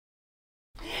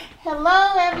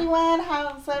Hello, everyone.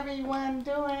 How's everyone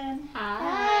doing?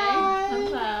 Hi.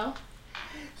 Hello.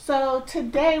 So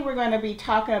today we're going to be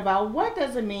talking about what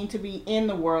does it mean to be in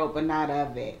the world but not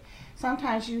of it.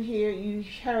 Sometimes you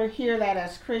hear that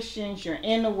as Christians, you're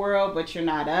in the world but you're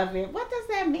not of it. What does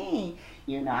that mean?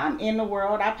 I'm in the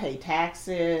world. I pay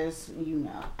taxes.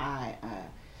 I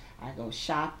go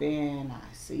shopping.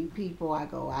 I see people. I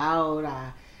go out.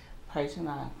 I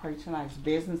patronize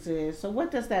businesses. So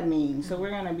what does that mean? So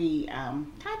we're going to be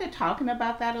kind of talking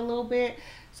about that a little bit.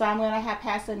 So I'm going to have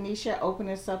Pastor Nisha open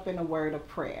us up in a word of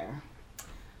prayer.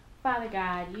 Father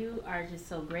God, you are just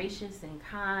so gracious and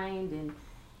kind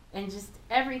and just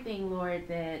everything, Lord,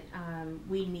 that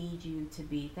we need you to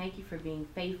be. Thank you for being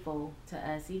faithful to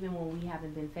us, even when we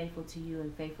haven't been faithful to you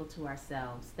and faithful to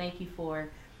ourselves. Thank you for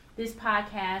this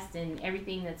podcast and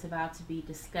everything that's about to be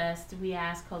discussed. We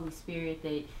ask, Holy Spirit,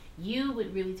 that you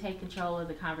would really take control of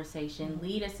the conversation,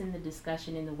 lead us in the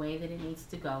discussion in the way that it needs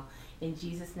to go. In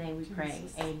Jesus' name we pray.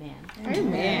 Amen.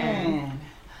 Amen.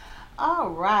 All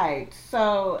right.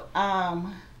 So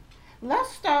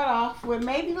let's start off with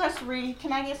let's read.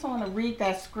 Can I get someone to read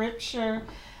that scripture,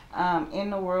 in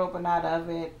the world but not of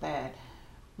it, that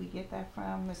we get that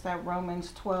from? Is that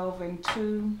Romans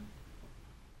 12:2?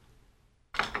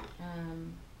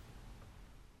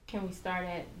 Can we start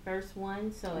at verse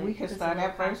 1? So we can start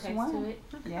at verse 1.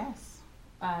 Yes.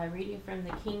 Reading from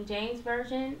the King James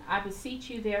Version. I beseech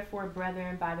you, therefore,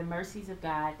 brethren, by the mercies of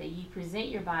God, that ye present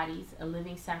your bodies a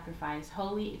living sacrifice,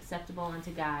 holy, acceptable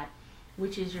unto God,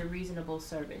 which is your reasonable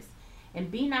service. And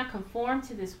be not conformed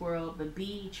to this world, but be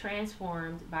ye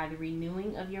transformed by the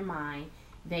renewing of your mind,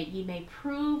 that ye may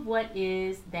prove what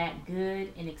is that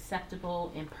good and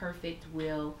acceptable and perfect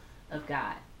will of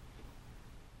God.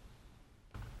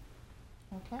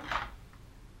 Okay.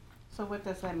 So what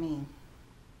does that mean?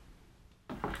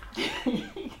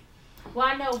 Well,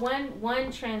 I know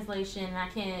one translation, I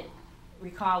can't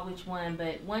recall which one,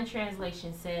 but one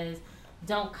translation says,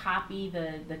 don't copy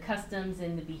the customs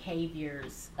and the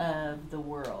behaviors of the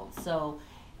world. So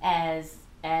as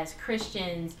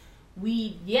Christians,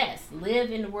 we,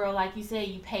 live in the world. Like you said,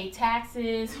 you pay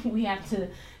taxes. We have to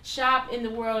shop in the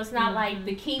world. It's not like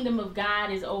the kingdom of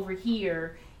God is over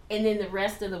here and then the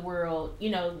rest of the world,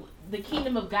 the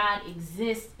kingdom of God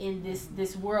exists in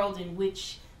this world in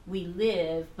which we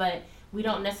live, but we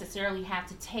don't necessarily have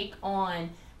to take on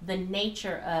the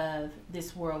nature of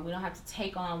this world. We don't have to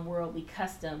take on worldly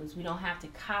customs. We don't have to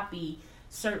copy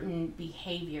certain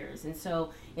behaviors. And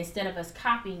so instead of us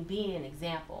copying, be an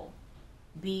example.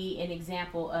 Be an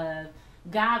example of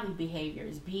godly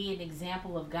behaviors. Be an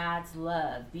example of God's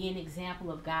love. Be an example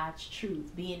of God's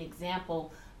truth. Be an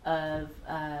example of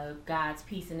God's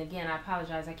peace. And again, I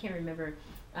apologize, I can't remember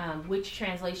which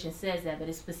translation says that, but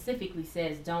it specifically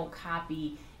says don't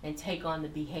copy and take on the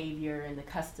behavior and the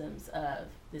customs of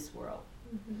this world.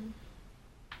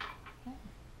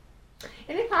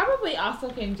 And it probably also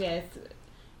can just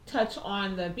touch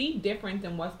on be different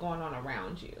than what's going on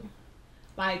around you.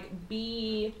 Like,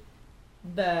 be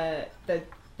the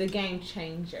game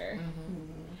changer.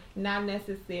 Not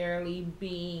necessarily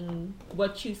being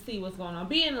what you see what's going on.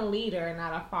 Being a leader and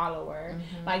not a follower.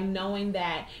 Like, knowing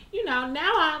that,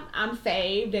 now I'm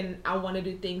saved and I want to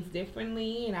do things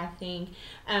differently. And I think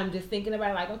just thinking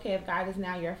about it, like, okay, if God is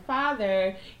now your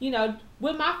father,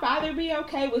 would my father be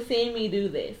okay with seeing me do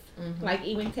this? Like,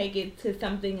 even take it to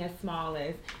something as small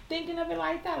as thinking of it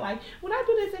like that. Like, would I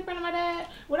do this in front of my dad?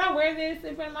 Would I wear this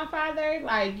in front of my father?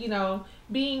 Like,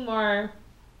 being more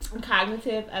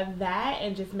cognitive of that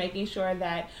and just making sure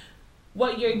that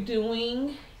what you're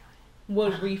doing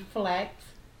would reflect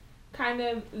kind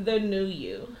of the new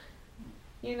you.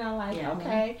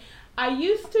 Okay, I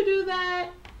used to do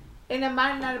that and it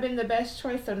might not have been the best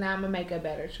choice, so now I'm gonna make a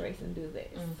better choice and do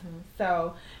this.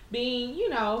 So being,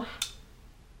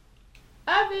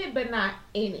 of it but not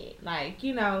in it. Like,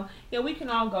 we can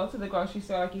all go to the grocery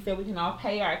store, like you said, we can all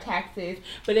pay our taxes,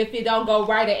 but if it don't go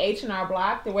right at H&R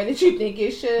Block the way that you think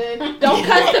it should, don't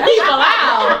cuss the people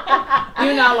out.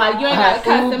 Like, you ain't gotta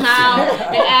cuss them out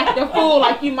and act a fool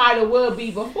like you might have would be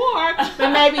before,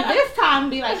 but maybe this time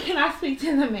be like, can I speak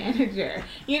to the manager?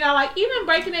 Like, even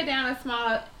breaking it down as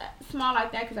small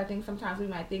like that, because I think sometimes we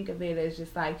might think of it as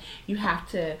just like you have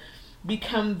to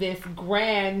become this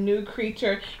grand new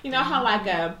creature. How like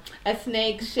a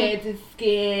snake sheds its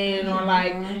skin, or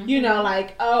like,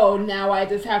 like, oh, now I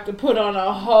just have to put on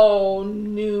a whole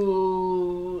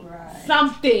new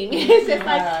something. It's just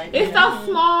like, it's those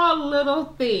small little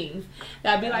things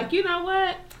that be like, you know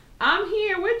what? I'm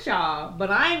here with y'all, but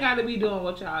I ain't got to be doing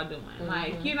what y'all doing.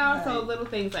 Like, so little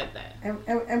things like that.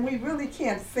 And we really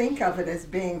can't think of it as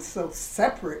being so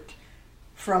separate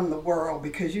from the world,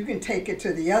 because you can take it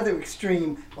to the other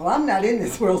extreme. Well, I'm not in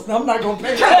this world, so I'm not going to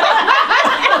pay taxes.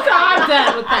 So I'm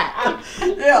done with that.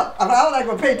 Yeah, I'm not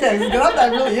going to pay taxes because I'm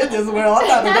not really in this world.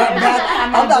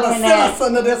 I'm not a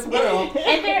citizen of this world.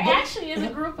 And there actually is a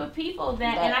group of people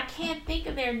that, and I can't think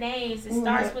of their names, it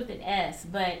starts with an S,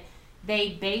 but they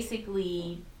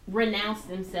basically renounce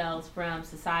themselves from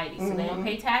society. So they don't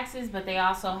pay taxes, but they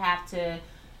also have to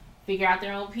figure out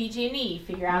their own PG&E,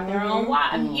 figure out their own why.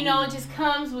 I mean, it just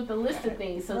comes with a list of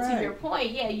things. So to your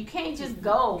point, you can't just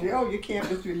go. You can't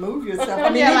just remove yourself. I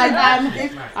mean,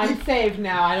 I'm saved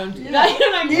now. I don't do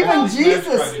that. Even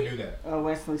Jesus. Oh,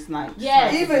 Wesley Snipes.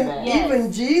 Yes.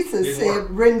 Even Jesus said,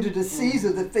 "Render to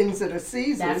Caesar the things that are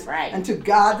Caesar's, that's right, and to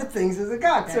God the things that are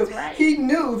God." That's so right. He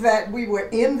knew that we were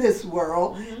in this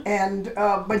world, and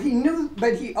but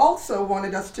he also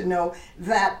wanted us to know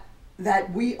that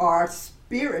we are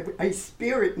a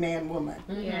spirit man, woman.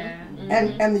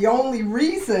 And the only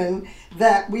reason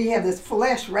that we have this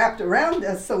flesh wrapped around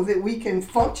us so that we can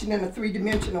function in a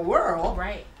three-dimensional world,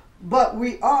 right? But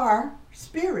we are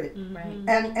spirit, right?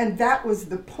 And that was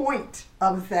the point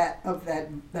of that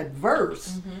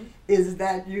verse, is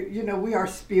that we are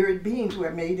spirit beings.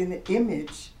 We're made in the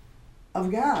image of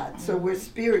God. So we're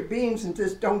spirit beings, and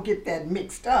just don't get that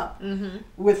mixed up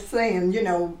with saying,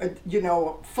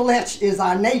 flesh is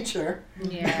our nature.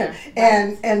 Yeah.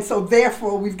 and so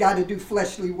therefore we've got to do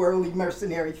fleshly, worldly,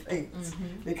 mercenary things,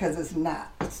 because it's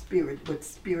not spirit, but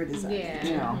spirit is our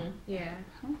nature. Yeah.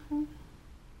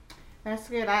 That's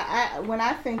good. I when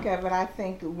I think of it, I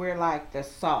think we're like the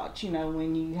salt.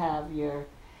 When you have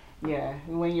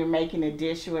when you're making a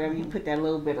dish or whatever, you put that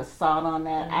little bit of salt on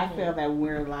that. I feel that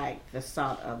we're like the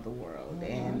salt of the world,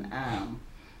 and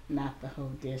not the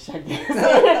whole dish, I guess.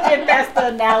 If that's the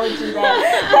analogy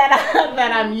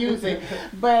that I'm using.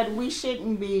 But we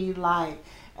shouldn't be like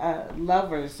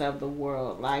lovers of the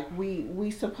world. Like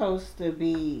we supposed to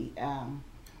be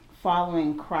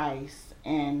following Christ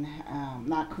and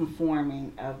not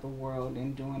conforming of the world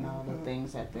and doing all the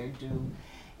things that they do,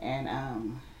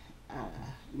 and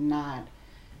not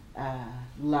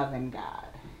loving God.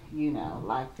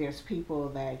 Like there's people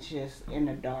that just in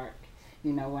the dark.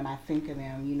 When I think of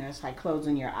them, it's like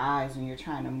closing your eyes and you're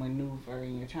trying to maneuver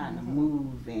and you're trying to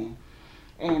move,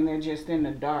 and they're just in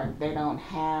the dark. They don't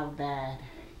have that,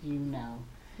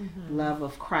 love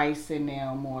of Christ in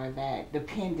them, or that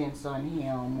dependence on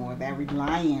Him, or that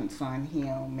reliance on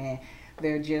Him, and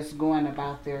they're just going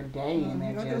about their day, and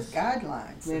they're just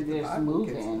guidelines. They're just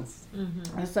moving,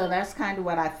 and so that's kind of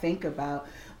what I think about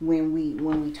when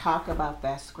we talk about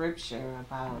that scripture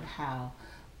about how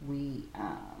we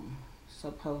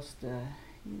supposed to,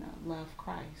 love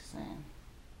Christ and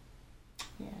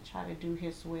try to do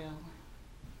His will.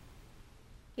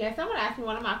 Yeah, someone asked me.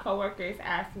 One of my coworkers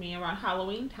asked me around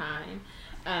Halloween time.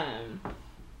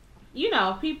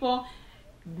 People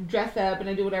dress up and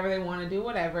they do whatever they want to do,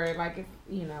 whatever. Like, it's,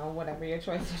 whatever, your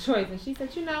choice is choice. And she said,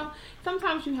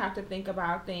 sometimes you have to think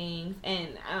about things.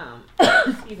 And,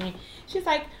 excuse me. She's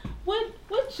like, would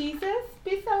Jesus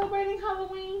be celebrating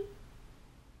Halloween?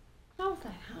 I was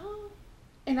like, huh?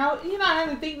 And I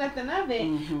didn't think nothing of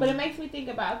it, but it makes me think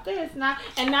about this, not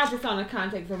just on the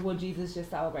context of would Jesus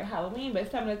just celebrate Halloween, but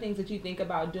some of the things that you think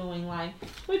about doing, like,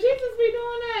 would Jesus be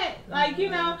doing that?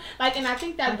 Like, and I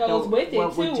think that goes with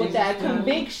it too, with that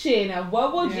conviction of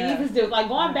what will Jesus do? Like,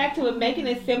 going back to it, making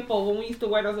it simple when we used to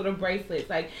wear those little bracelets,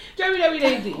 like,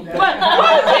 WWJD. What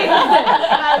would Jesus do?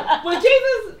 Like, would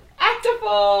Jesus act a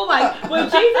fool? Like,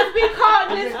 would Jesus be caught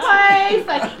in this place?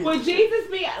 Like, would Jesus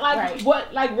be like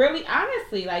what? Like, really,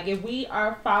 honestly, like, if we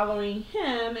are following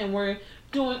Him and we're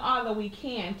doing all that we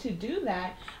can to do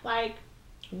that, like,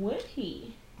 would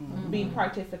He be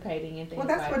participating in things? Well,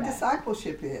 that's like what that?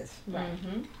 Discipleship is. Right.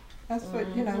 That's what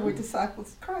we're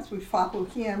disciples of Christ. We follow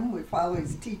Him. We follow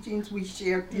His teachings. We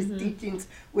share His teachings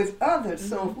with others.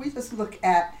 So if we just look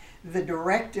at the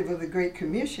directive of the Great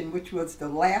Commission, which was the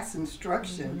last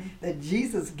instruction that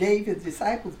Jesus gave His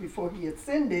disciples before He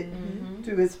ascended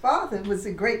to His Father, was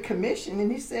the Great Commission.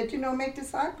 And He said, make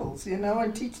disciples,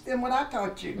 and teach them what I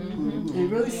taught you.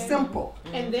 It's really simple.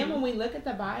 And then when we look at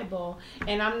the Bible,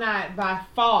 and I'm not by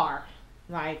far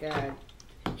like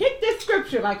hit this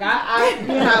scripture, like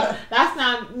I that's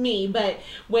not me, but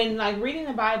when like reading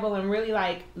the Bible and really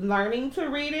like learning to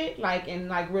read it, like, and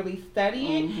like really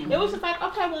studying, it was just like,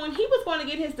 okay, well, when He was going to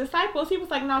get His disciples, He was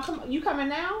like, no, you coming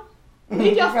now?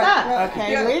 Leave your stuff.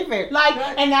 Okay, leave it. Like,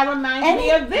 and that reminds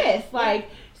me of this, like,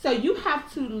 so you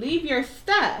have to leave your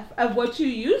stuff of what you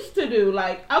used to do.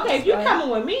 Like, okay, if you're coming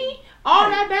with me, all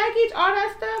that baggage, all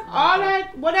that stuff, all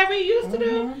that whatever you used to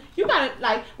do, you gotta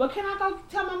like. Well, can I go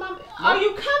tell my mom? Are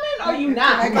you coming? Or are you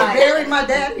not? Can I go bury my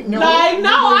daddy? No, like no,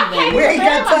 I can't. We ain't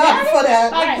got time for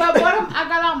that. Like, but I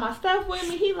got all my stuff with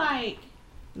me. He like,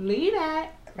 leave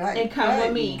that. Right, and come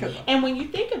with me. Come And when you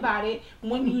think about it,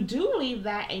 when you do leave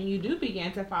that and you do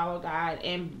begin to follow God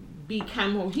and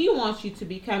become who He wants you to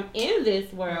become in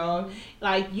this world,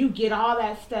 like you get all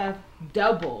that stuff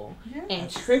double and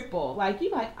triple. Like you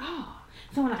like, oh.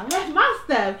 So when I left my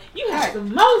stuff, you had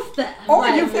some more stuff. Or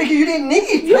like, you figure you didn't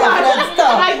need that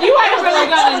stuff. Like you ain't really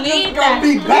gonna need that.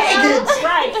 Be baggage.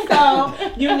 Right. So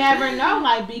you never know.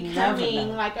 Like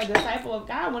becoming like a disciple of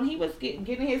God. When he was getting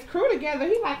his crew together,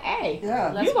 he like, hey,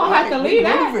 you gonna have to leave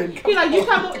that. He like you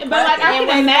come, but like I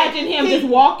can imagine him just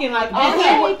walking like,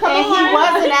 okay, come on. He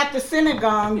wasn't at the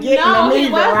synagogue getting them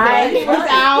either, right? He was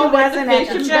out. He wasn't at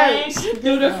the church.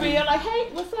 Through the field, like, hey,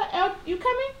 what's up, El? You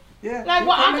coming? Yeah. Like,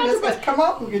 well, I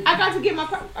got to get my.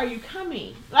 Are you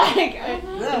coming? Like,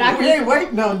 we ain't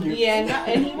waiting on you. Yeah, no,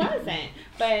 and he wasn't.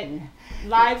 But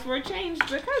lives were changed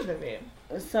because of it.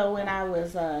 So when I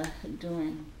was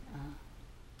doing,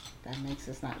 that makes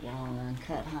us not wrong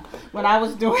uncut, huh? When I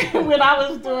was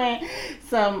doing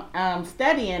some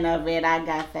studying of it, I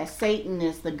got that Satan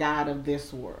is the god of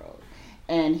this world,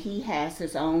 and he has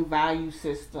his own value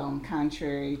system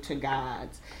contrary to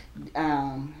God's.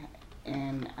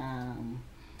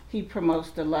 He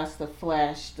promotes the lust of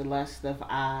flesh, the lust of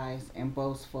eyes, and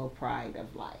boastful pride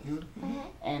of life. Mm-hmm.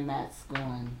 And that's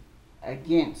going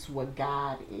against what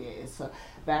God is. So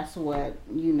that's what,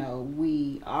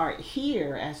 we are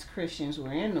here as Christians.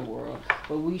 We're in the world,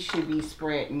 but we should be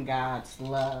spreading God's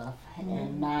love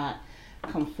and not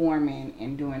conforming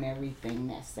and doing everything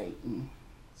that Satan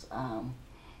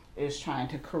is trying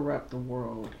to corrupt the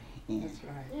world in. That's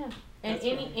right. Yeah. And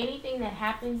anything that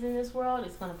happens in this world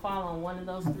is going to fall on one of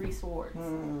those three swords.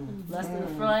 Lust of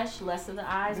the flesh, lust of the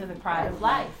eyes, or the pride of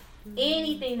life.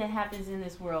 Anything that happens in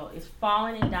this world is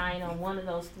falling and dying on one of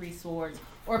those three swords,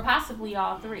 or possibly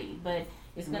all three. But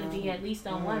it's going to be at least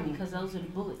on one, because those are the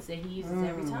bullets that he uses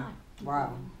every time.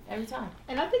 Wow. Every time.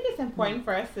 And I think it's important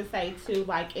for us to say, too,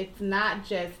 like, it's not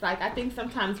just, like, I think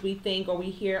sometimes we think or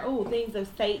we hear, things of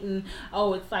Satan,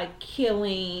 it's like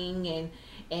killing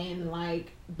and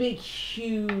like big,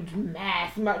 huge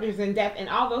mass murders and death, and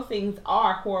all those things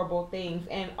are horrible things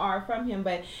and are from him.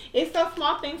 But it's those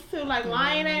small things too, like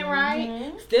lying ain't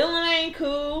right, stealing ain't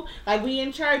cool. Like we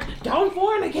in church, don't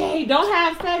fornicate, don't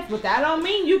have sex, but that don't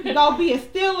mean you can go be a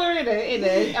stealer and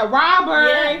a robber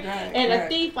and a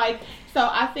thief. Like, so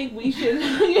I think we should,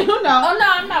 Oh no,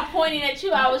 I'm not pointing at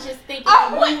you. I was just thinking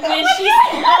when she said,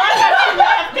 I got you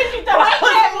laughed because you thought I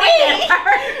was pointing at her.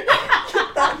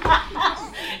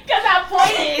 Because I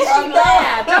pointed and she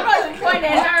laughed. I wasn't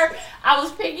pointing at her. I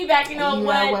was piggybacking on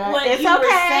what you were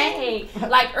saying.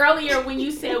 Like earlier when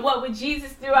you said, what would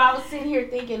Jesus do? I was sitting here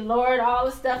thinking, Lord, all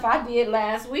the stuff I did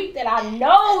last week that I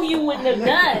know you wouldn't have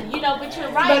done. But you're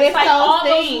right. But it's like those all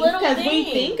things, those little because things.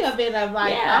 we think of it of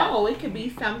like, it could be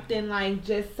something like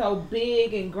just so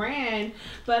big and grand,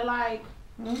 but like,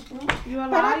 you're a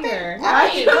liar.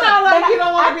 You don't want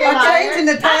to be a liar. Changing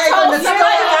the tag on the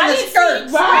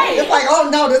skirt. Right. It's like, oh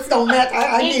no, this don't match.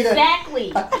 I need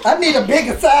a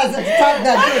bigger size at the top of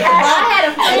that dress. I had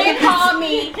a friend call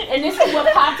me, and this is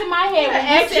what popped in my head when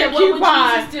you said, what would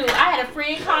Jesus do? I had a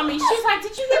friend call me. She's like,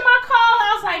 did you get my call?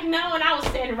 I was like, no, and I was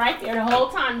standing right there the whole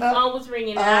time. The phone was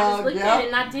ringing, and I just looked at it,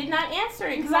 and I did not answer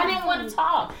it because I didn't want to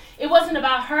talk. It wasn't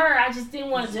about her. I just didn't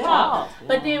want to talk.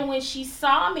 But then when she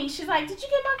saw me, she's like, did you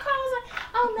get my call? I was like,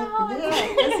 oh no.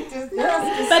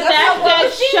 But that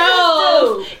just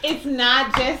shows it's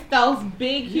not just those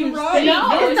big, huge things.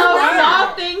 It's those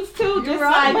small things too. Just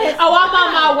like, I'm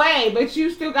on my way, but you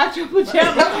still got your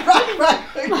pajamas.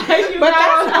 But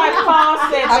that's why Paul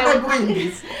said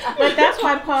that. But that's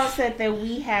why Paul said that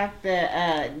we have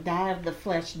to die of the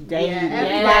flesh daily,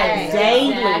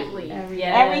 daily,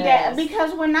 every day,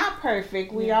 because we're not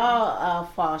perfect. We all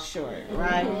fall short,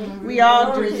 right? We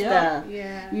all do stuff.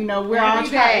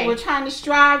 We're trying to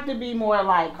strive to be more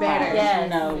like Christ,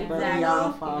 but we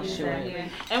all fall short.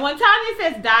 And when Tanya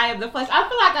says die of the flesh, I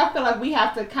feel like we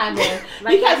have to kind of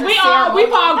because we've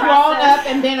all grown up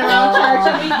and been around church,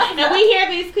 and we hear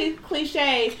these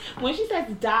cliches. When she says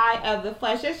die of the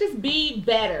flesh, let's just be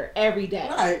better every day.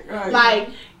 Right. Like,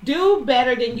 do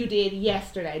better than you did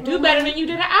yesterday. Do better than you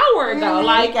did an hour ago.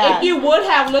 Like, Yeah. if you would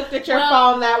have looked at your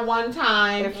phone that one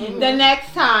time, the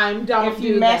next time, don't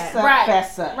do mess that. up, Right.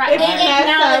 fess up. Right. If you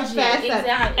mess up, fess up.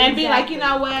 Exactly. And be like, you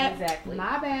know what? Exactly.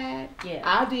 My bad. Yeah.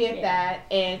 I did that.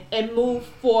 And move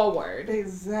forward.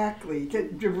 Exactly.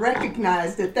 To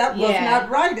recognize that was Yeah. not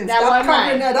right and That stop wasn't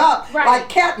covering right. that up Right. like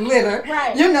cat litter.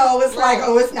 Right. You know, it's like, Right.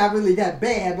 oh, it's not really that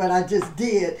bad, but I just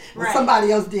did. Well, Right.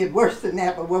 somebody else did worse than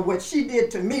that, but what she did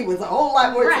to me was a whole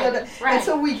lot worse Right. than that. Right. And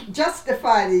so we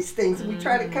justify these things. We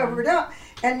try to cover it up.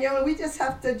 And, you know, we just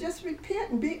have to just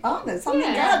repent and be honest. I mean,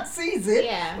 Yeah. God sees it.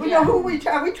 Yeah. We know who we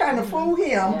trying to fool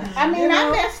him. Yeah. I mean, You know?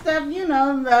 I messed up,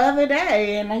 the other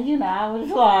day, and I was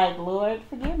like, Lord,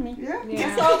 forgive me. Yeah. Yeah.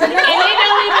 That's all And that it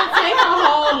don't even take a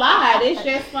whole lot. It's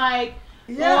just like,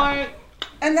 Yeah. Lord,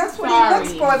 And that's what Sorry. he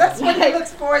looks for. That's what he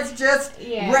looks for is just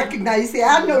Yeah. recognize. Say,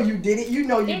 I know you did it. You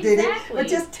know you did it. Exactly. But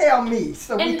just tell me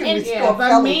so we And- can and- restore yeah, but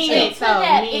fellowship. mean it. To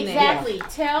that, mean it. exactly.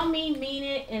 Tell me, mean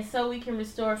it, and so we can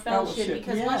restore fellowship. Fellowship,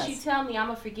 Because once yes. you tell me, I'm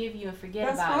gonna forgive you and forget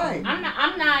That's about right. it.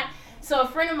 I'm not. So a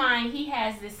friend of mine, he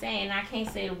has this saying. I can't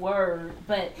say the word,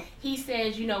 but he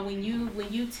says, when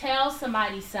you tell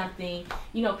somebody something,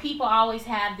 people always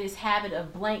have this habit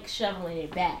of blank shoveling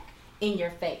it back in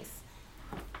your face.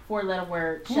 4-letter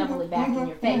word, shovel it back in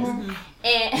your face.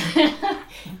 And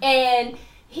and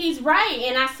he's right.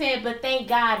 And I said, but thank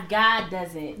God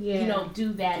doesn't,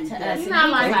 do that to us. He's And not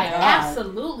he was like like, God.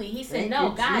 absolutely. He said, Thank no,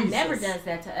 you, God never Jesus. does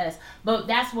that to us. But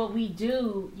that's what we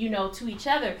do, to each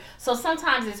other. So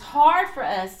sometimes it's hard for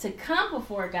us to come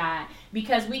before God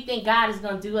because we think God is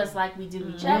going to do us like we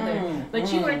do each other.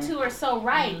 But you two are so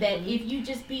right that if you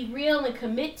just be real and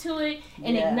commit to it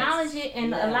and Yes. acknowledge it and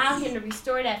Yes. allow him to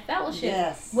restore that fellowship,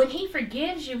 Yes. when he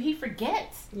forgives you, he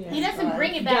forgets. Yes. He doesn't Right.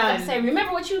 bring it back and Done. say,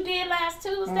 remember what you did last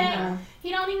Tuesday? He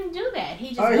don't even do that. He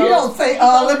just Or goes, he don't say, he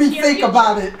goes let me to your think future.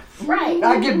 about it. Right.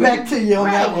 I'll get back to you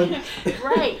on that one.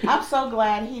 Right. I'm so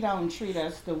glad he don't treat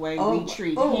us the way we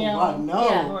treat oh, him. I know.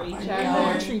 Yeah. Or each I other.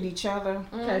 know. Or treat each other.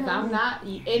 Because I'm not,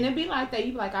 and it'd be like that.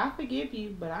 You be like, I forgive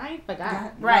you, but I ain't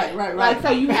forgot. Right. Like,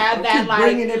 so you have that, Keep like,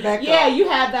 bringing it back yeah, up. you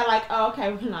have that, like, oh,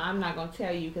 okay, well, no, I'm not going to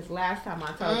tell you because last time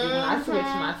I told you when I switched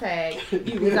my tag,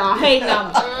 you was all hating on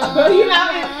me. But,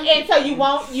 and so you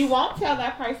won't tell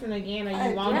that person again or you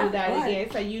Right, won't yeah, do that right.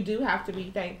 again. So you do have to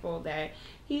be thankful that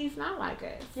he's not like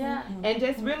us. Yeah. And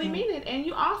just really mean it. And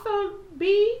you also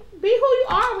be who you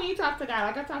are when you talk to God.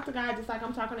 Like I talk to God just like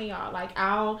I'm talking to y'all. Like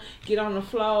I don't get on the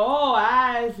floor, oh,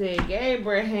 Isaac,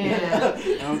 Abraham,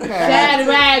 Okay.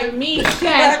 Shadrach,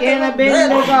 Meshach, and There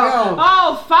Abednego. we go.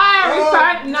 Oh, fiery Oh,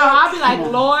 fire. No, I'll be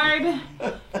like,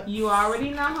 Lord, you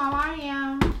already know how I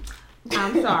am.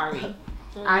 I'm sorry.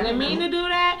 I didn't mean to do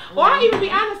that. Or I even be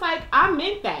honest, like, I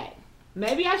meant that.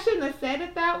 Maybe I shouldn't have said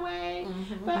it that way,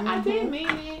 but I did mean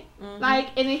it. Like,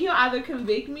 and then he'll either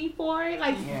convict me for it,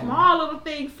 like small little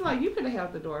things. Like, you could have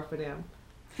held the door for them.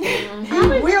 He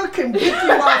will convict you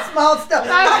on small stuff.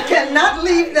 I cannot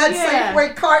leave that Yeah.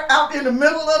 Safeway cart out in the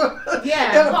middle of the,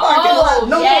 Yeah. in the parking lot.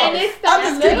 No yeah, more. and it's I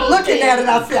just keep little looking at it.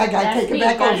 I things. say, I got to That's take it me,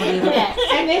 back gotta over do there. that.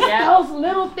 And it's Yeah. those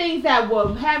little things that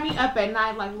will have me up at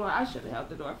night, like, Lord, I should have held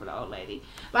the door for the old lady.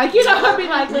 Like, it'll be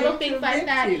like little He'll things like convict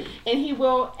that. you. And he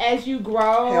will, as you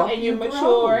grow Help and you you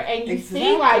mature grow. and you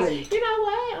see, Exactly. like, you know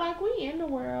what? Like, we in the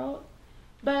world,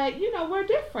 but, we're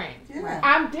different. Yeah.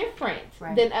 I'm different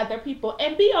Right. than other people.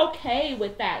 And be okay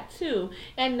with that, too.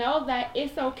 And know that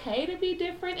it's okay to be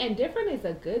different. And different is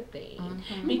a good thing.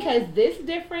 Because this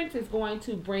difference is going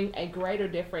to bring a greater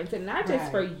difference. And not just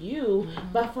Right. for you,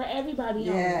 but for everybody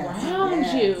Yes, around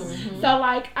yes. you. So,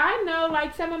 like, I know,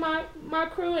 like, some of my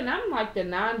crew, and I'm, like, the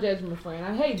non-judgment friend.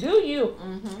 Like, hey, do you.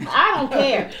 I don't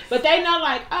care. But they know,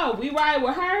 like, oh, we ride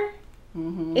with her.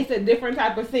 It's a different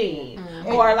type of scene.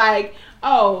 Or, like,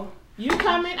 oh, you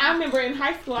coming? I remember in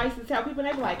high school, I used to tell people,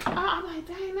 they'd be like, oh, I'm like,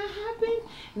 dang, that happened?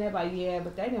 And they're like, yeah,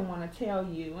 but they didn't want to tell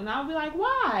you. And I'll be like,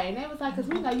 why? And they was like, because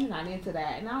we know you're not into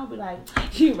that. And I'll be like,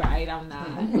 you right, I'm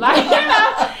not. Like,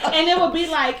 and it would be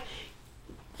like,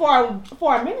 for a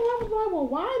minute, I was like, well,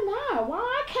 why not? Why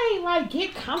I can't, like,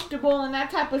 get comfortable in that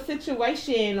type of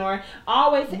situation or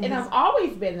always, and I've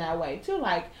always been that way, too.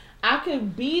 Like, I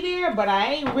could be there, but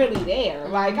I ain't really there.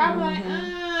 Like, I'm like,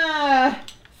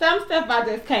 some stuff I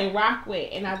just can't rock with.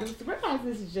 And I just realized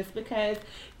this is just because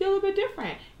you're a little bit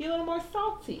different. You're a little more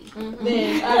salty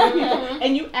than other people.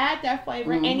 And you add that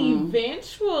flavor. And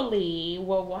eventually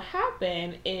what will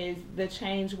happen is the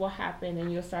change will happen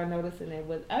and you'll start noticing it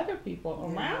with other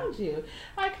people around you.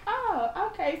 Like, oh,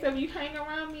 okay, so if you hang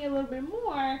around me a little bit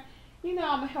more, I'm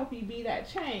gonna help you be that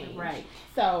change. Right.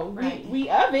 So Right. we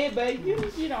of it, but you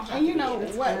don't have And to you know be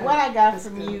it. what I got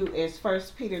from you is 1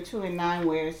 Peter 2:9,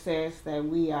 where it says that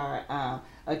we are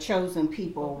a chosen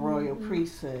people, royal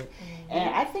priesthood. And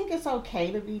I think it's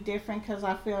okay to be different, because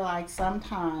I feel like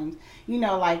sometimes,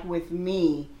 like with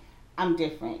me, I'm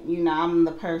different. I'm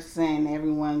the person,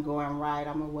 everyone going right.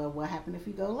 Well, what happened if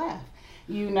you go left?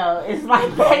 It's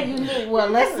like that. Well,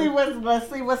 let's see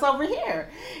what's over here.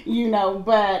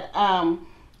 But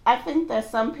I think that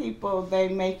some people, they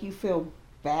make you feel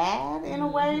bad in a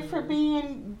way for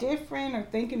being different or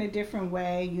thinking a different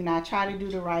way. I try to do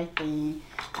the right thing.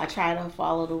 I try to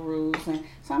follow the rules, and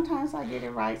sometimes I get it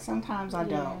right, sometimes I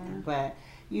don't. But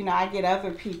I get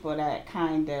other people that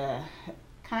kind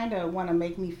of want to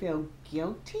make me feel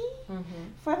guilty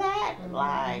for that.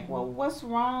 Like, well, what's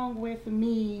wrong with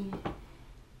me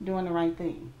doing the right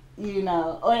thing?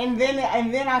 And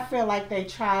then I feel like they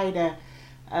try to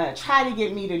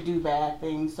get me to do bad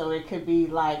things. So it could be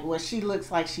like, well, she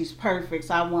looks like she's perfect,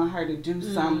 so I want her to do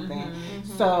something.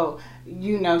 So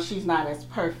she's not as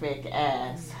perfect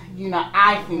as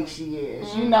I think she is.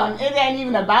 It ain't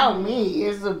even about me.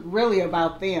 It's really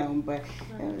about them. But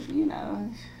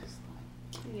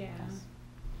Yeah.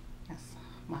 That's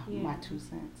my 2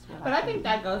 cents. But I think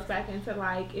that goes back into,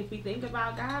 like, if we think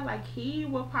about God, like, he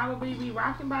will probably be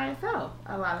rocking by himself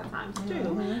a lot of times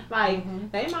too. Like,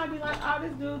 they might be like, oh,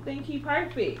 this dude think he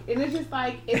perfect, and it's just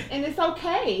like, and it's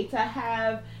okay to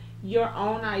have your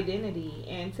own identity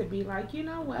and to be like, you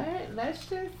know what, let's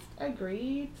just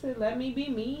agree to let me be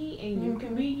me and you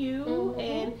can be you,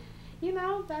 and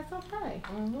that's okay.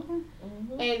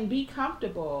 And be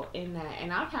comfortable in that.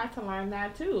 And I've had to learn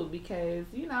that too, because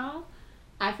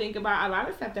I think about a lot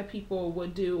of stuff that people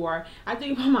would do, or I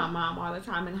think about my mom all the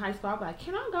time in high school. I'd be like,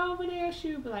 can I go over there?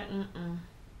 She would be like, And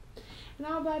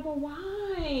I'll be like, but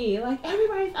why? Like,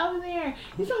 everybody's over there.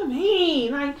 You're so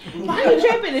mean. Like, why are you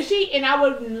tripping? And I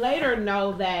would later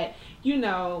know that,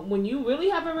 when you really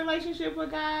have a relationship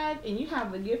with God and you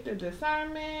have the gift of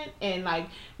discernment and like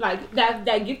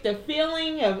that gift of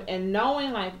feeling of and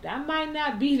knowing, like, that might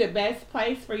not be the best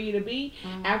place for you to be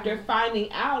after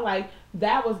finding out, like,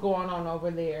 that was going on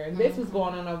over there and this was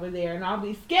going on over there and all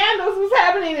these scandals was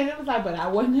happening, and it was like, but I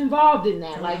wasn't involved in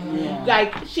that.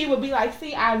 Like she would be like,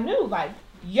 see, I knew, like,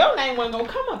 your name wasn't gonna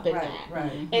come up in that.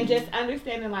 Right. And just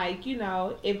understanding, like,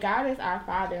 if God is our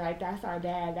Father, like, that's our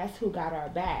dad, that's who got our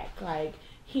back. Like,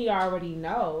 he already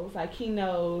knows. Like, he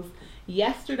knows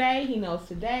yesterday, he knows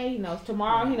today, he knows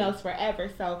tomorrow, he knows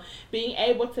forever. So being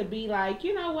able to be like,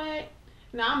 you know what,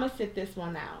 now I'm gonna sit this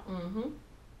one out.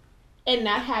 And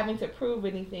not having to prove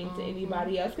anything to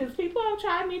anybody else. Because people have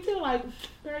tried me too, like,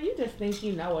 girl, you just think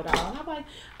you know it all. And I'm like,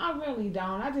 I really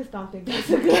don't. I just don't think that's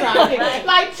a good idea.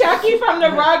 Like Chucky from the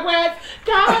Rugrats.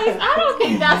 Guys, I don't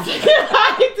think that's a good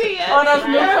idea. Or those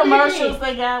new commercials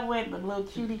they got with the little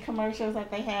cutie commercials that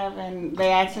they have, and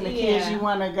they asking the kids, you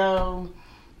want to go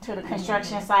to the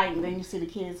construction site, and then you see the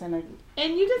kids in the...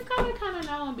 And you just gotta kind of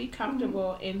know and be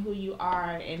comfortable in who you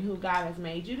are and who God has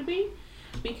made you to be.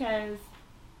 Because...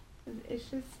 it's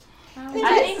just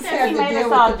Jesus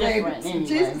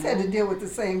had to deal with the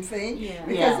same thing,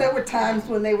 because there were times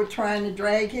when they were trying to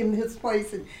drag him this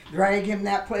place and drag him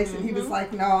that place, and he was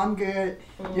like, no, I'm good,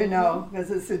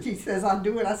 because he says, I'll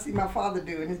do it, I see my Father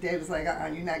do it. And his dad was like,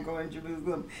 you're not going to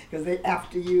Jerusalem, because they're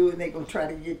after you and they're going to try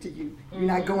to get to you. You're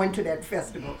not going to that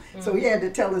festival. So he had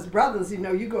to tell his brothers,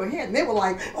 you go ahead. And they were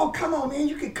like, oh, come on, man,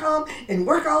 you can come and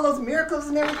work all those miracles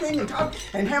and everything and talk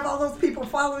and have all those people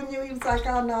following you. He was like,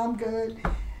 oh, no, I'm good.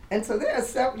 And so there's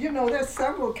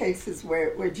several cases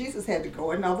where Jesus had to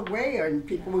go another way, and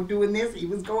people were doing this, he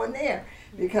was going there,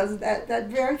 because that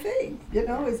very thing,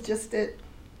 it's just that,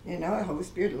 the Holy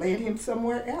Spirit led him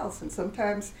somewhere else. And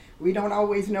sometimes we don't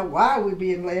always know why we're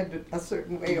being led a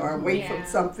certain way or away from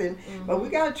something, but we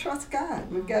got to trust God.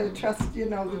 We've got to trust,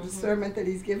 the discernment that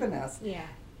he's given us,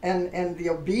 and the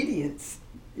obedience,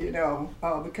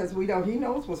 because he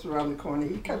knows what's around the corner.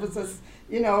 He covers us,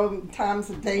 times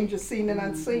of danger seen and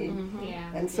unseen.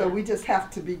 And so we just have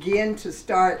to begin to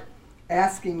start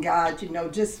asking God,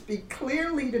 just speak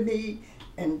clearly to me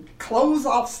and close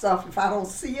off stuff if I don't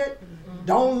see it.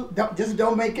 Don't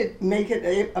make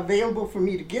it available for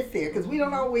me to get there, because we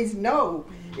don't always know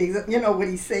what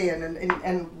he's saying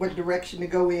and what direction to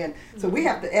go in. So we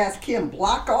have to ask him,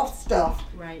 block off stuff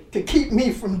to keep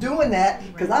me from doing that,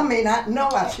 because I may not know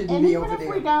I shouldn't be over there. And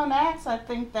even if we don't ask, I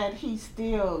think that he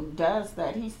still does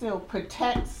that. He still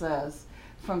protects us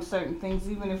from certain things,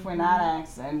 even if we're not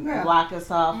asking, block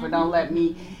us off or don't let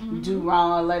me do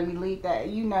wrong or let me lead that.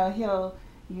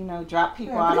 drop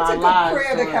people Yeah, out but our it's a lives. good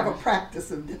prayer to have a or-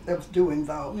 practice of doing,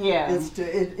 though. Yeah. Is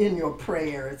to in your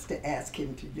prayer, it's to ask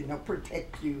Him to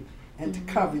protect you and to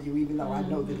cover you, even though I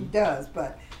know that He does.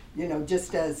 But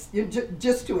just as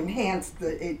just to enhance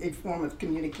a form of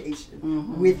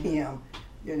communication with Him,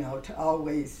 to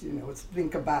always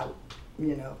think about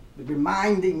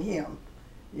reminding Him,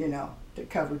 to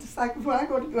cover. Just like when I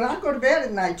go to bed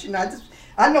at night,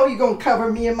 I know He's gonna cover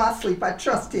me in my sleep. I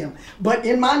trust Him. But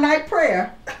in my night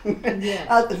prayer,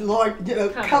 Lord,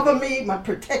 cover me,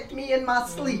 protect me in my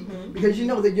sleep, because you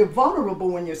know that you're vulnerable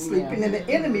when you're sleeping, and the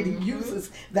enemy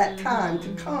uses that time to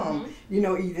come,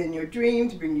 either in your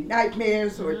dreams, to bring you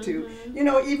nightmares, or to,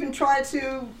 even try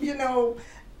to,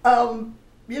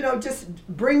 just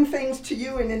bring things to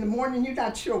you, and in the morning you're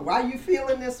not sure why you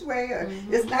feeling this way, or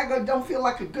it's not good, don't feel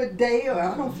like a good day, or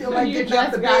I don't feel like getting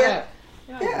out of bed.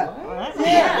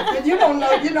 Yeah, and you don't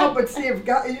know, but see if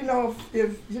God,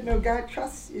 if God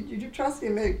trusts you, trust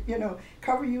Him,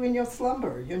 cover you in your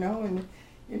slumber,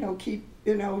 and keep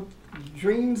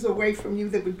dreams away from you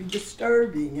that would be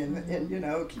disturbing,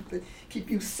 and keep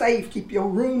you safe, keep your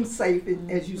room safe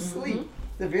as you sleep.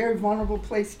 It's a very vulnerable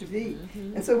place to be,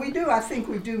 and so I think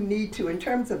we do need to, in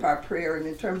terms of our prayer and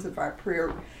in terms of our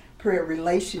prayer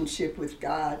relationship with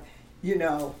God.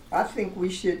 I think we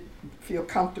should feel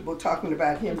comfortable talking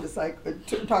about Him, just like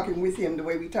talking with Him the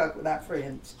way we talk with our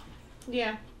friends.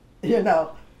 Yeah. And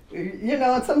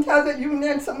sometimes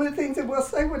and some of the things that we'll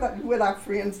say with our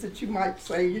friends that you might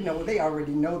say, they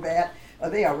already know that, or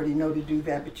they already know to do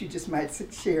that, but you just might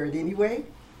share it anyway.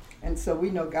 And so we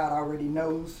know God already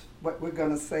knows what we're going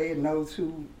to say and knows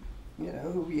who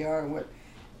we are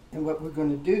and what we're going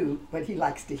to do, but He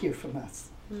likes to hear from us.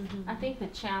 I think the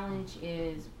challenge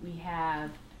is we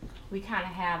kind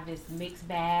of have this mixed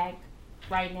bag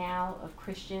right now of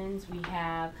Christians.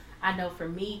 I know for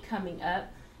me, coming up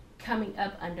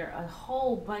under a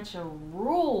whole bunch of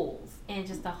rules and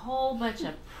just a whole bunch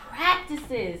of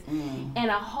practices and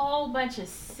a whole bunch of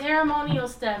ceremonial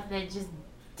stuff that just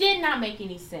did not make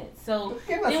any sense. So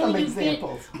give us some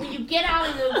examples. When you get out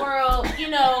in the world,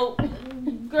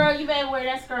 girl, you better wear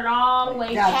that skirt all the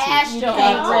way past your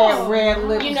ankles. Red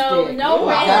lipstick. No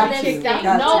red lipstick,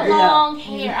 no long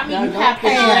hair. I mean, you have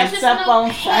pants up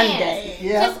on Sunday.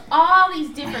 Just all these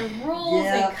different rules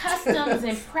and customs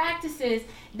and practices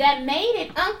that made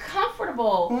it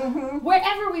uncomfortable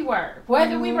wherever we were.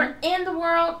 Whether we were in the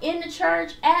world, in the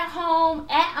church, at home,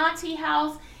 at Auntie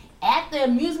house, at the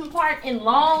amusement park in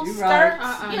long skirts.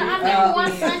 I remember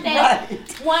one Sunday,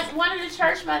 one of the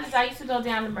church mothers, I used to go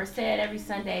down to Merced every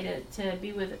Sunday to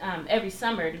be with, every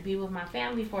summer to be with my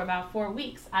family for about 4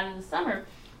 weeks out of the summer.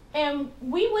 And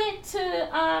we went to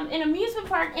an amusement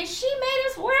park, and she made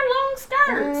us wear long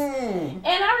skirts. And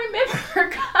I remember her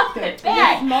coming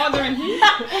back. Smaller than he.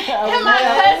 And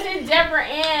my cousin Deborah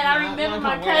Ann, I remember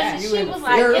my cousin. She was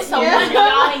like, "It's a wonder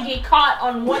y'all didn't get caught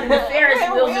on one of the Ferris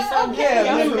wheels or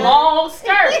something with long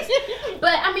skirts."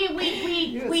 But I mean,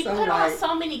 we put on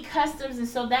so many customs, and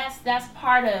so that's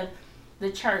part of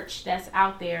the church that's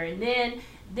out there, and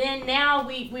then now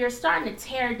we are starting to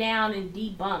tear down and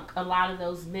debunk a lot of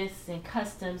those myths and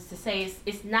customs to say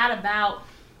it's not about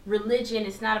religion,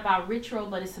 it's not about ritual,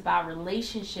 but it's about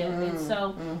relationship. And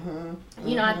so,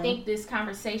 I think this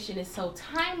conversation is so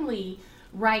timely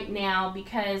right now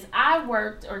because I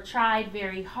worked or tried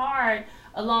very hard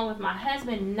along with my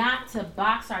husband not to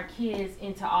box our kids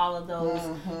into all of those,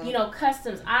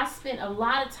 customs. I spent a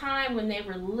lot of time when they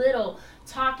were little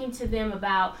talking to them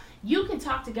about, you can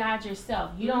talk to God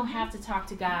yourself. You don't have to talk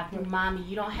to God through mommy.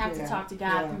 You don't have to talk to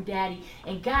God through daddy.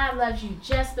 And God loves you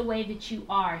just the way that you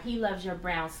are. He loves your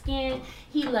brown skin.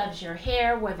 He loves your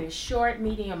hair, whether it's short,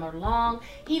 medium, or long.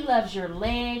 He loves your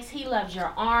legs. He loves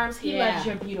your arms. He loves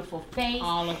your beautiful face.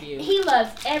 All of you. He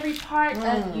loves every part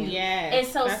of you. Yes, and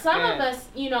so some of us,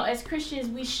 as Christians,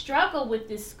 we struggle with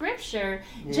this scripture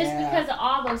just because of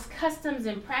all those customs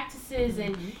and practices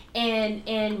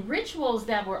and rituals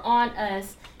that were on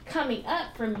us coming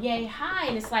up from yay high.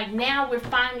 And it's like now we're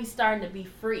finally starting to be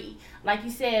free. Like you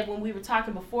said when we were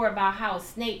talking before about how a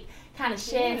snake kind of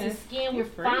sheds its skin, we're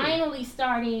finally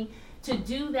starting to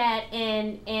do that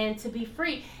and to be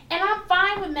free. And I'm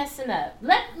fine with messing up.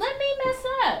 Let me mess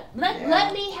up.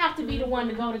 Let me have to be the one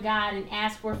to go to God and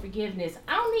ask for forgiveness.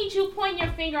 I don't need you pointing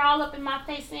your finger all up in my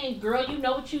face saying, "Girl, you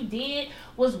know what you did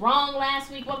was wrong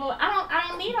last week." Blah, blah, blah. I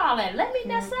don't need all that. Let me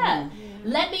mess up.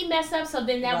 Let me mess up so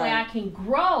then that way I can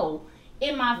grow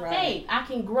in my faith. I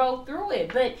can grow through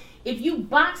it. But if you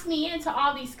box me into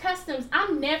all these customs,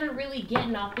 I'm never really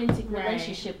getting authentic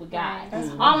relationship with God.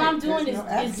 All I'm doing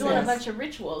is doing a bunch of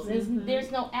rituals.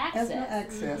 There's no access. There's no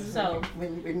access. So,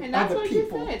 and that's what you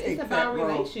said. It's about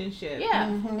relationship. Yeah.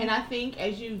 And I think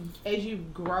as you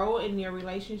grow in your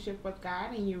relationship with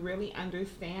God and you really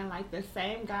understand, like, the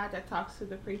same God that talks to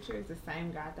the preacher is the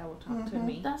same God that will talk to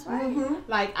me. That's right.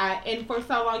 Like, and for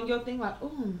so long you'll think like,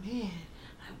 oh man,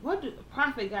 what do the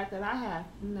prophet got that I have?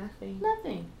 Nothing.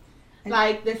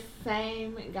 Like the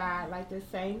same God, like the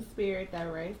same spirit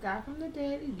that raised God from the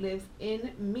dead, he lives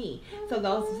in me. So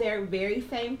those very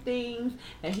same things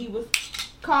that he was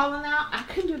calling out, I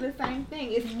can do the same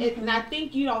thing. And I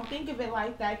think you don't think of it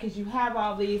like that because you have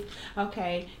all these,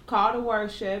 call to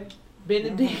worship,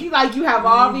 benedict, like you have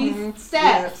all these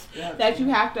steps that you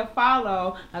have to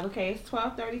follow. Like, okay, it's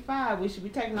 12:35. We should be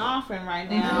taking the offering right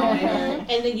now, and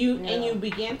then you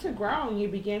begin to grow and you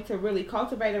begin to really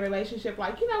cultivate a relationship.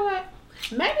 Like, you know what?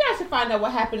 Maybe I should find out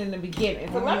what happened in the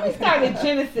beginning. So let me start in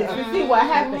Genesis and see what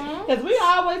happened. Because we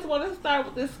always want to start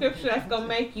with the scripture that's going to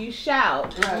make you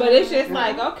shout. But it's just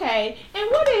like, okay, and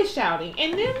what is shouting?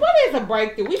 And then what is a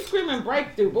breakthrough? We screaming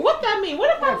breakthrough. But what that mean?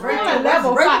 What if I'm at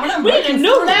level 5? We in a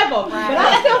new level. But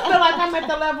I still feel like I'm at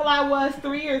the level I was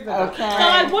 3 years ago. Okay. So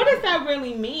like, what does that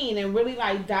really mean? And really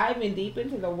like diving deep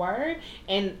into the word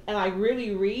and like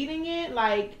really reading it,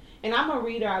 like. And I'm a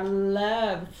reader. I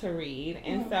love to read.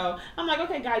 And so I'm like,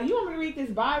 okay, God, you want me to read this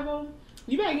Bible?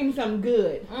 You better give me something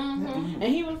good. And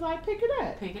he was like, pick it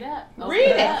up. Read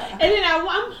it. And then at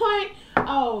one point,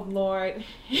 oh, Lord.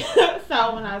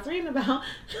 So when I was reading about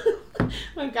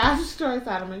when God destroyed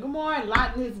Sodom and Gomorrah and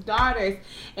Lot and his daughters,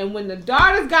 and when the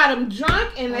daughters got him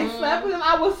drunk and they slept with him,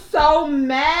 I was so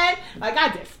mad. Like, I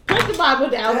just put the Bible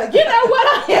down. Like, you know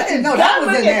what? I didn't know that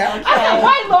was in there. I said,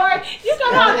 wait, Lord, you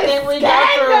got all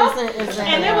this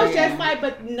scandal. And it was just like,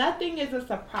 but nothing is a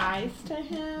surprise to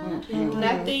him.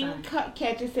 Nothing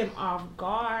catches him off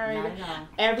guard.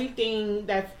 Everything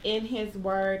that's in his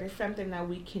word is something that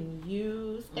we can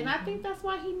use. And I think that's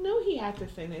why he knew he had to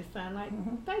send his son. Like,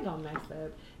 they gonna mess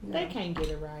up. They can't get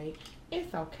it right.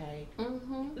 It's okay. And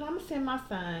I'm gonna send my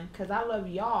son because I love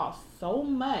y'all so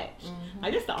much.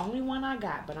 Like, it's the only one I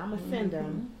got, but I'm gonna send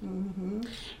him.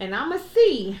 And I'm gonna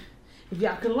see if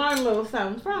y'all can learn a little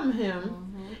something from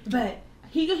him. But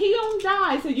he gonna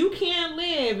die, so you can't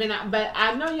live. But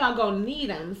I know y'all gonna need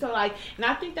him. So like, and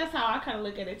I think that's how I kind of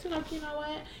look at it too. Like, you know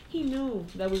what? He knew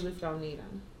that we was gonna need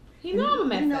him. He knew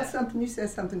I'm a mess up. Something you said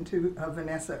something to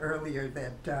Vanessa earlier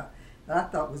that I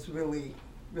thought was really,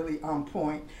 really on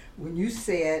point when you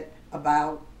said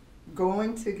about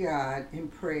going to God in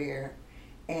prayer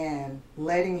and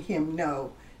letting him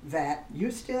know that you're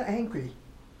still angry.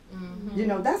 You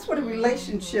know, that's what a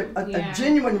relationship, a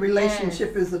genuine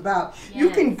relationship is about. You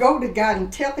can go to God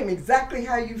and tell him exactly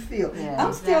how you feel.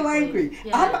 I'm still angry.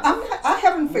 I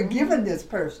haven't forgiven this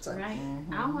person. Right.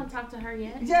 I don't want to talk to her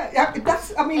yet. That's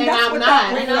what I'm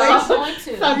that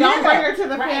relationship. So don't bring her to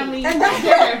the family. And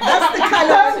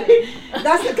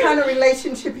that's the kind of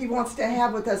relationship he wants to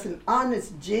have with us, an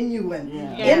honest, genuine,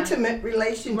 intimate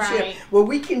relationship where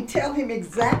we can tell him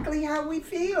exactly how we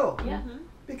feel.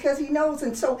 Because he knows,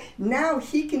 and so now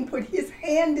he can put his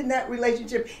hand in that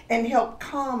relationship and help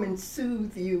calm and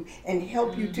soothe you and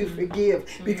help you to forgive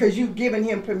because you've given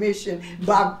him permission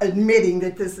by admitting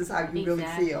that this is how you really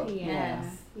feel. Yes.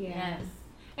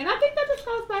 And I think that just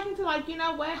goes back into like, you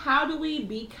know what? How do we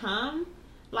become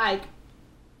like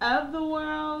of the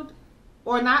world?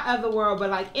 Or not of the world,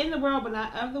 but like in the world, but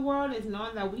not of the world, is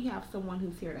knowing that we have someone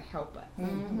who's here to help us.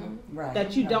 Right.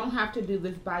 That you don't have to do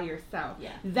this by yourself.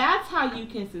 That's how you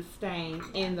can sustain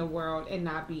in the world and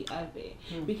not be of it.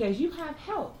 Because you have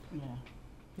help.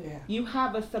 You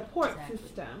have a support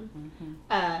system.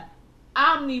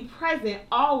 Omnipresent,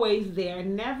 always there,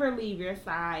 never leave your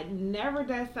side, never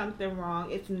does something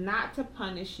wrong. It's not to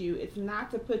punish you. It's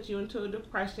not to put you into a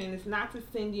depression. It's not to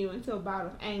send you into a bout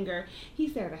of anger.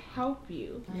 He's there to help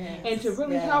you and to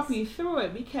really help you through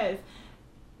it, because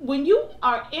when you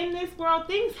are in this world,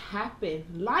 things happen.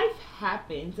 Life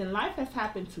happens, and life has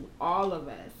happened to all of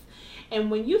us. And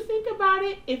when you think about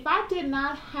it, if I did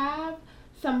not have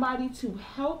somebody to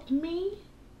help me,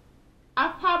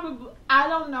 I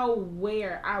don't know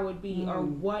where I would be or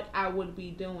what I would be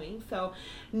doing. So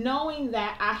knowing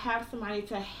that I have somebody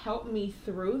to help me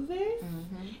through this,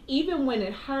 even when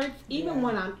it hurts, even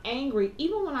when I'm angry,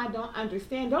 even when I don't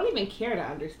understand, don't even care to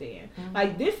understand.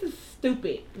 Like, this is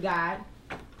stupid, God.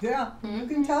 Yeah, you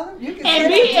can tell him. You can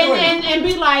and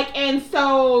be like, and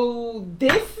so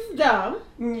this is dumb.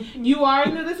 You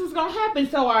already knew this was gonna happen,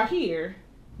 so are here.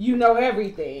 you know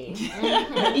everything.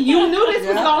 You knew this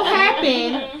was going to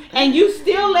happen, and you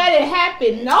still let it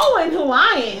happen, knowing who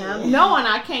I am, knowing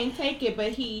I can't take it.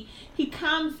 But he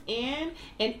comes in,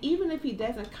 and even if he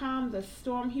doesn't calm the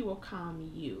storm, he will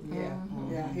calm you.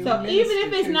 So even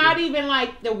if it's not even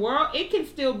like the world, it can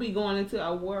still be going into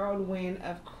a whirlwind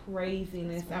of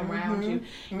craziness around you.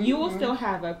 You will still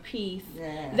have a peace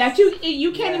that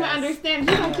you can't even understand.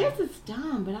 You're like, this is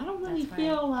dumb, but I don't really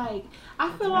feel like,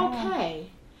 I feel okay.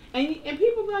 And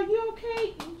people be like, you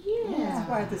okay? Yeah. That's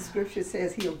why the scripture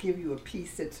says he'll give you a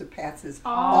peace that surpasses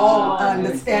all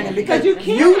understanding, because you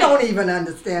don't even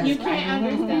understand it. You can't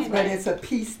understand but it's a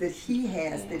peace that he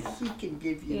has that he can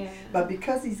give you. But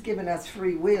because he's given us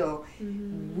free will,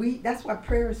 that's why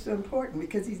prayer is so important,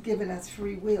 because he's given us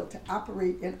free will to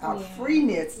operate in our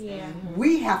freeness.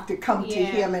 We have to come to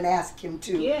him and ask him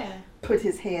to put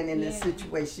his hand in the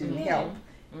situation and help.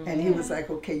 And he was like,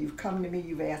 okay, you've come to me,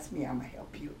 you've asked me, I'm gonna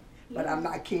help you. But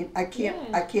I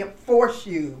can't force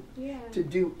you to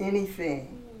do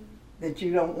anything that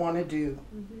you don't want to do.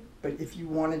 But if you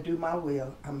want to do my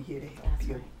will, I'm here to help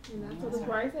you. Right. And that's what the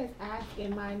word says, ask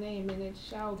in my name and it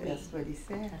shall be. That's what he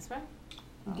said. That's right.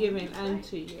 Given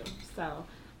unto you. So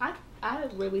I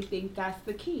really think that's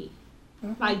the key.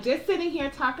 Like just sitting here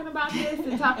talking about this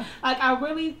and I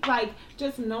really like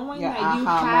just knowing that you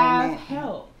have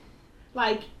help.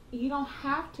 Like you don't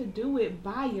have to do it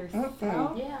by yourself.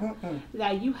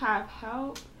 That you have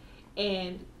help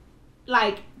and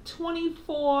like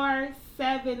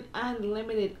 24/7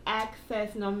 unlimited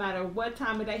access no matter what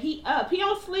time of day. He up. He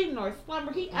don't sleep nor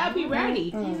slumber. He up. He ready.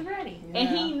 He's ready. And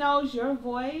he knows your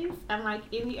voice and like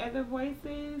any other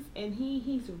voices and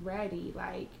he's ready.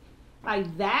 Like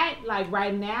that, like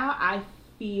right now I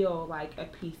feel like a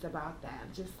peace about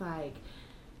that. Just like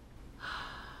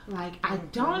I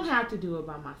don't have to do it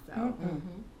by myself.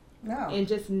 No. And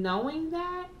just knowing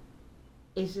that,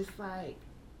 it's just like,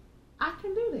 I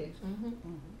can do this. And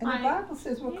the Bible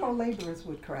says we're co-laborers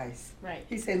with Christ. Right.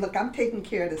 He said, look, I'm taking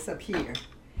care of this up here.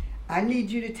 I need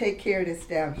you to take care of this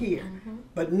down here.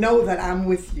 But know that I'm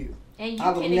with you. And you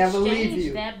I will can never exchange leave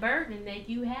you. that burden that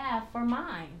you have for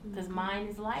mine, because mine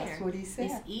is lighter. That's what he said.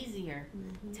 It's easier.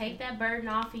 Take that burden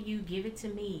off of you. Give it to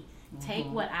me.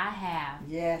 Take what I have.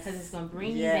 Yes. Because it's going to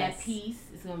bring you that peace.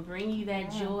 It's going to bring you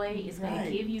that joy. It's going to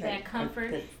give you that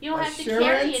comfort. You don't have to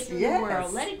carry it through the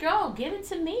world. Let it go. Give it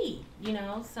to me. You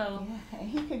know, so. Yeah, and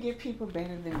he could give people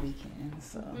better than we can.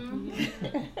 So.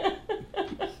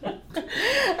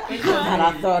 And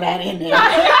I throw that in there.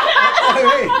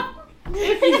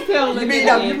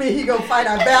 You mean he gonna fight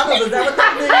our battles? Is that what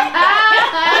that means?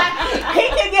 He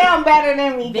can get them better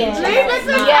than we can. Leave it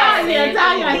to you.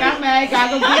 Tell you like I'm mad.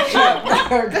 Gotta go get you.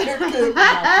 You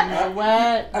know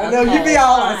what? I know you be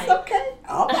all like, okay,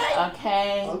 all right,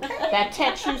 okay. That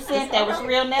text you sent that was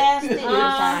real nasty.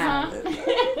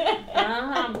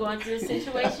 I'm going through a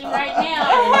situation right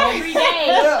now, and every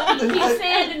day he keeps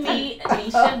saying to me,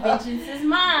 "Nisha, vengeance is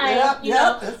mine." You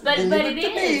know, but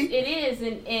it is,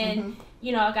 and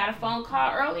you know, I got a phone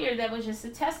call earlier that was just a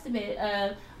testament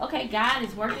of, okay, God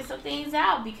is working some things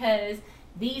out because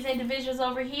these individuals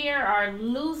over here are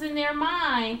losing their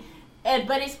mind.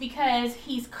 But it's because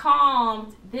he's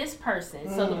calmed this person.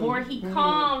 So the more he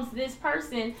calms this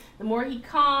person, the more he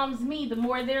calms me, the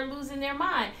more they're losing their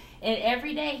mind. And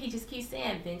every day he just keeps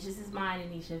saying, vengeance is mine,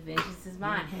 Anisha, vengeance is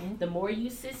mine. The more you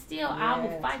sit still, I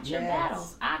will fight your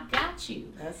battles. I got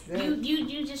you. That's it.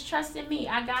 You just trust in me.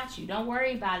 I got you. Don't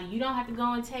worry about it. You don't have to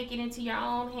go and take it into your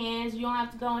own hands. You don't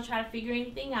have to go and try to figure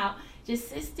anything out. Just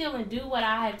sit still and do what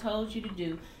I have told you to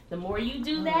do. The more you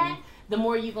do that, the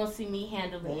more you're going to see me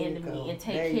handle the enemy and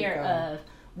take care of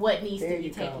what needs to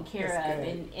be taken care of.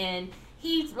 And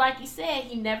he's, like you said,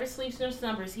 he never sleeps nor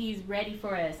slumbers. He's ready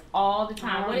for us all the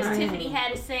time. What is Tiffany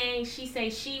had it saying? She say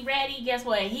she ready. Guess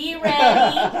what? He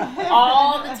ready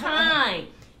all the time.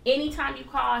 Anytime you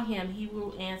call him, he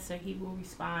will answer. He will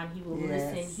respond. He will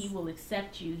listen. He will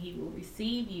accept you. He will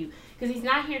receive you. Because he's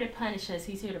not here to punish us.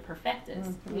 He's here to perfect us.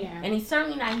 And he's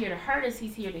certainly not here to hurt us.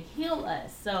 He's here to heal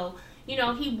us. So, you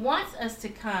know, he wants us to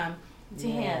come to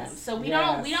him. So we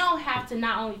don't have to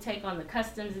not only take on the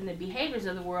customs and the behaviors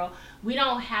of the world, we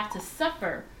don't have to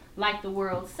suffer like the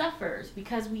world suffers,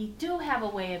 because we do have a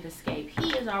way of escape.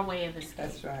 He is our way of escape.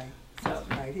 That's right. That's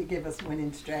right. He give us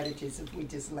winning strategies if we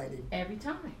just let him. Every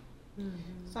time.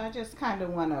 So I just kind of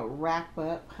want to wrap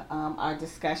up our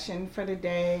discussion for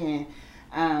today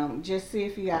and just see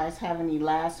if you guys have any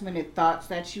last minute thoughts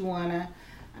that you want to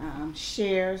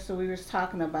share. So we was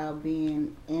talking about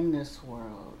being in this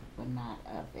world but not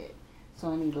of it.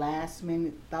 So any last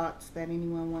minute thoughts that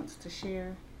anyone wants to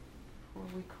share before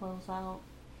we close out?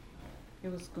 It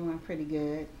was going pretty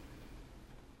good.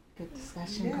 Good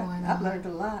discussion Yeah, going I've on. learned a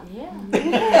lot. Yeah.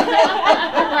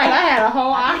 Right, I had a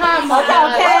whole aha moment.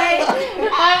 Okay.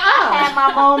 I had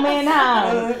my moment,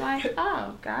 huh? Like,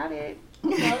 oh, got it.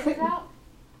 Close it out.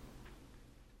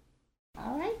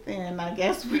 All right, then. I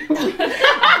guess we. Until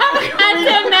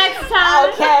next time.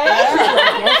 Okay.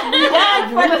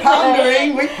 We're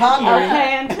pondering.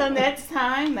 Okay, until next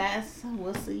time.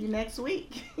 We'll see you next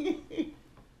week.